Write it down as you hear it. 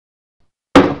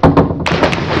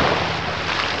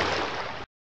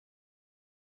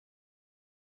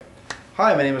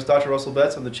Hi, my name is Dr. Russell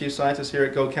Betts. I'm the Chief Scientist here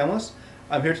at Go Chemist.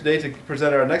 I'm here today to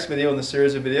present our next video in the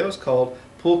series of videos called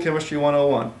Pool Chemistry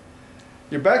 101.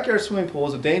 Your backyard swimming pool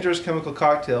is a dangerous chemical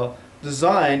cocktail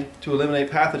designed to eliminate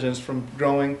pathogens from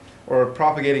growing or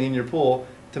propagating in your pool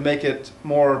to make it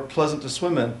more pleasant to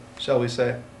swim in, shall we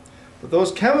say. But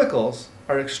those chemicals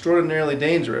are extraordinarily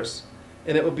dangerous,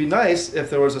 and it would be nice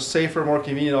if there was a safer, more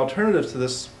convenient alternative to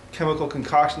this chemical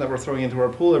concoction that we're throwing into our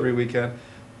pool every weekend.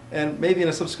 And maybe in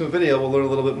a subsequent video we'll learn a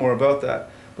little bit more about that.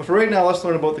 But for right now, let's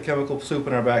learn about the chemical soup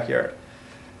in our backyard.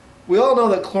 We all know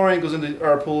that chlorine goes into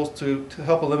our pools to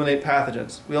help eliminate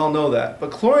pathogens. We all know that. But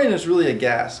chlorine is really a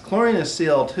gas. Chlorine is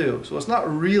Cl2, so it's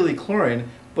not really chlorine,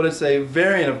 but it's a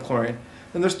variant of chlorine.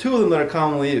 And there's two of them that are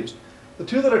commonly used. The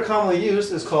two that are commonly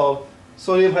used is called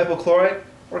sodium hypochlorite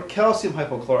or calcium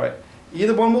hypochlorite.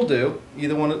 Either one will do.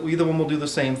 Either one will do the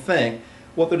same thing.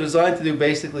 What they're designed to do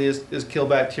basically is kill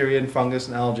bacteria and fungus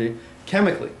and algae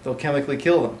chemically. They'll chemically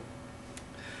kill them.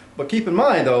 But keep in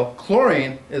mind though,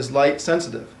 chlorine is light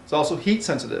sensitive. It's also heat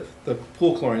sensitive. The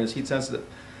pool chlorine is heat sensitive,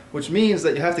 which means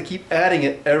that you have to keep adding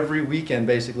it every weekend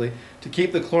basically to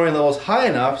keep the chlorine levels high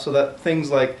enough so that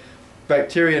things like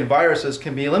bacteria and viruses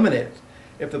can be eliminated.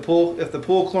 If the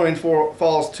pool chlorine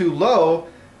falls too low,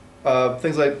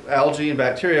 things like algae and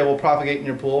bacteria will propagate in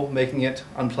your pool, making it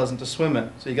unpleasant to swim in.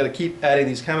 So you got to keep adding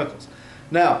these chemicals.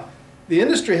 Now, the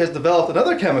industry has developed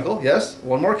another chemical, yes,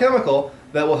 one more chemical,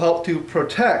 that will help to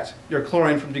protect your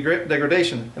chlorine from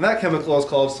degradation. And that chemical is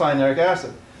called cyanuric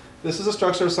acid. This is a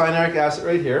structure of cyanuric acid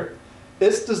right here.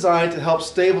 It's designed to help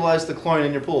stabilize the chlorine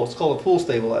in your pool. It's called a pool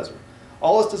stabilizer.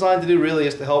 All it's designed to do really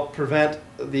is to help prevent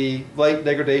the light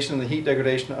degradation and the heat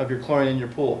degradation of your chlorine in your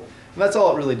pool. And that's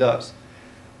all it really does.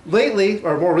 Lately,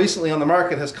 or more recently on the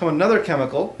market, has come another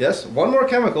chemical, yes, one more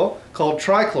chemical, called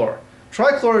trichlor.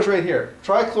 Trichlor is right here.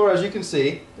 Trichlor, as you can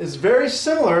see, is very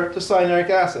similar to cyanuric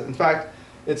acid. In fact,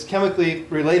 it's chemically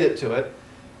related to it.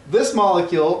 This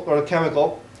molecule, or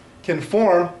chemical, can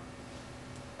form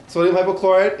sodium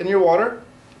hypochlorite in your water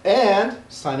and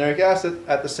cyanuric acid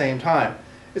at the same time.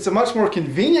 It's a much more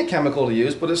convenient chemical to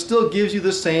use, but it still gives you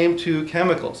the same two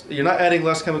chemicals. You're not adding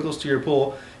less chemicals to your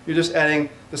pool, you're just adding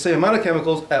the same amount of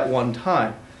chemicals at one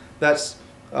time. That's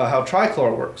how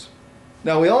trichlor works.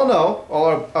 Now we all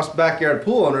know, us backyard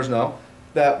pool owners know,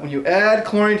 that when you add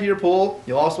chlorine to your pool,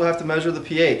 you'll also have to measure the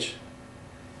pH.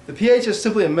 The pH is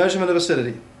simply a measurement of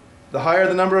acidity. The higher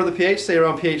the number of the pH, say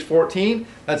around pH 14,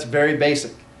 that's very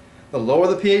basic. The lower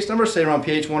the pH number, say around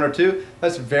pH 1 or 2,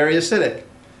 that's very acidic.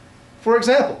 For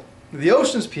example, the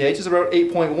ocean's pH is about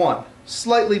 8.1,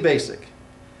 slightly basic.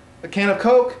 A can of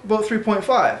Coke, about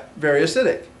 3.5, very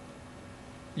acidic.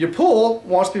 Your pool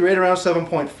wants to be right around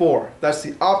 7.4. That's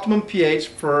the optimum pH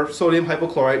for sodium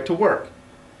hypochlorite to work.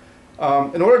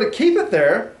 In order to keep it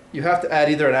there, you have to add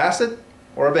either an acid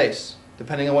or a base,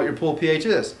 depending on what your pool pH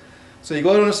is. So you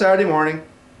go out on a Saturday morning,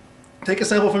 take a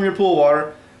sample from your pool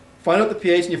water, find out the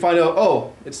pH, and you find out,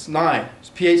 oh, it's 9, it's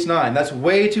pH 9. That's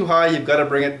way too high, you've got to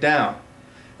bring it down.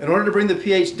 In order to bring the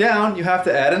pH down, you have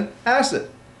to add an acid.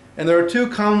 And there are two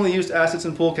commonly used acids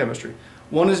in pool chemistry.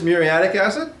 One is muriatic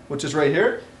acid, which is right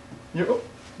here.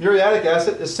 Muriatic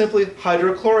acid is simply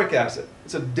hydrochloric acid.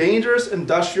 It's a dangerous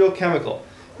industrial chemical.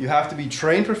 You have to be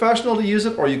trained professional to use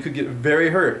it, or you could get very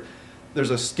hurt. There's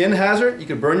a skin hazard, you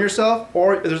could burn yourself,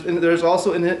 or there's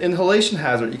also an inhalation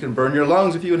hazard. You can burn your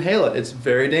lungs if you inhale it. It's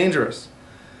very dangerous.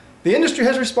 The industry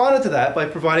has responded to that by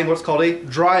providing what's called a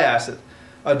dry acid.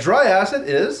 A dry acid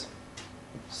is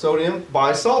sodium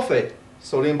bisulfate.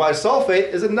 Sodium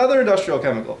bisulfate is another industrial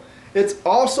chemical. It's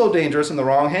also dangerous in the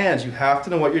wrong hands. You have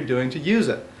to know what you're doing to use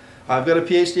it. I've got a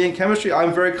Ph.D. in chemistry.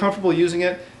 I'm very comfortable using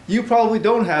it. You probably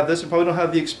don't have this. You probably don't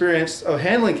have the experience of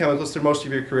handling chemicals through most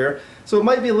of your career. So it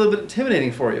might be a little bit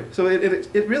intimidating for you. So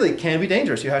it really can be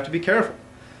dangerous. You have to be careful.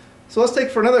 So let's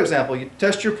take for another example. You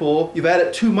test your pool. You've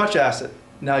added too much acid.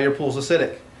 Now your pool's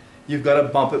acidic. You've got to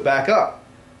bump it back up.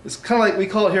 It's kind of like we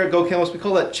call it here at Go Chemist. We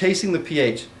call that chasing the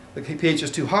pH. The pH is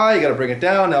too high, you got to bring it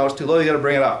down. Now it's too low, you got to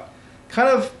bring it up. Kind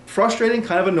of frustrating,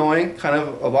 kind of annoying, kind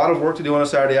of a lot of work to do on a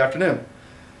Saturday afternoon.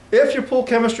 If your pool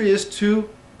chemistry is too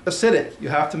acidic, you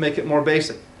have to make it more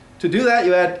basic. To do that,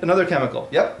 you add another chemical.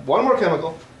 Yep, one more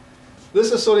chemical.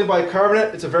 This is sodium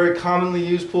bicarbonate. It's a very commonly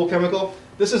used pool chemical.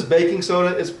 This is baking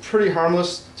soda. It's pretty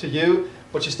harmless to you,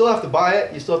 but you still have to buy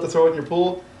it. You still have to throw it in your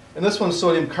pool. And this one's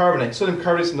sodium carbonate. Sodium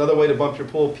carbonate is another way to bump your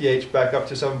pool pH back up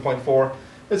to 7.4.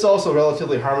 It's also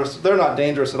relatively harmless. They're not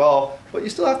dangerous at all, but you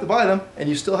still have to buy them and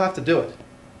you still have to do it.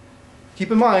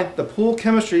 Keep in mind, the pool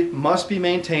chemistry must be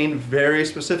maintained very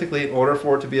specifically in order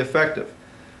for it to be effective.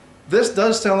 This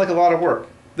does sound like a lot of work.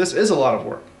 This is a lot of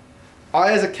work.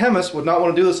 I, as a chemist, would not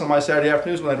want to do this on my Saturday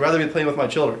afternoons when I'd rather be playing with my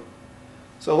children.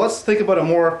 So let's think about a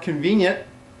more convenient,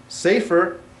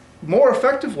 safer, more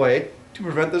effective way to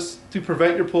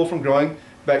prevent your pool from growing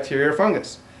bacteria or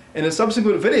fungus. And in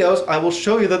subsequent videos, I will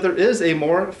show you that there is a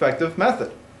more effective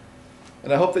method.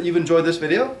 And I hope that you've enjoyed this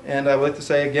video. And I would like to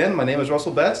say again, my name is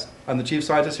Russell Betts. I'm the Chief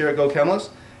Scientist here at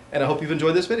GoChemist, and I hope you've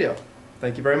enjoyed this video.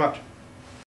 Thank you very much.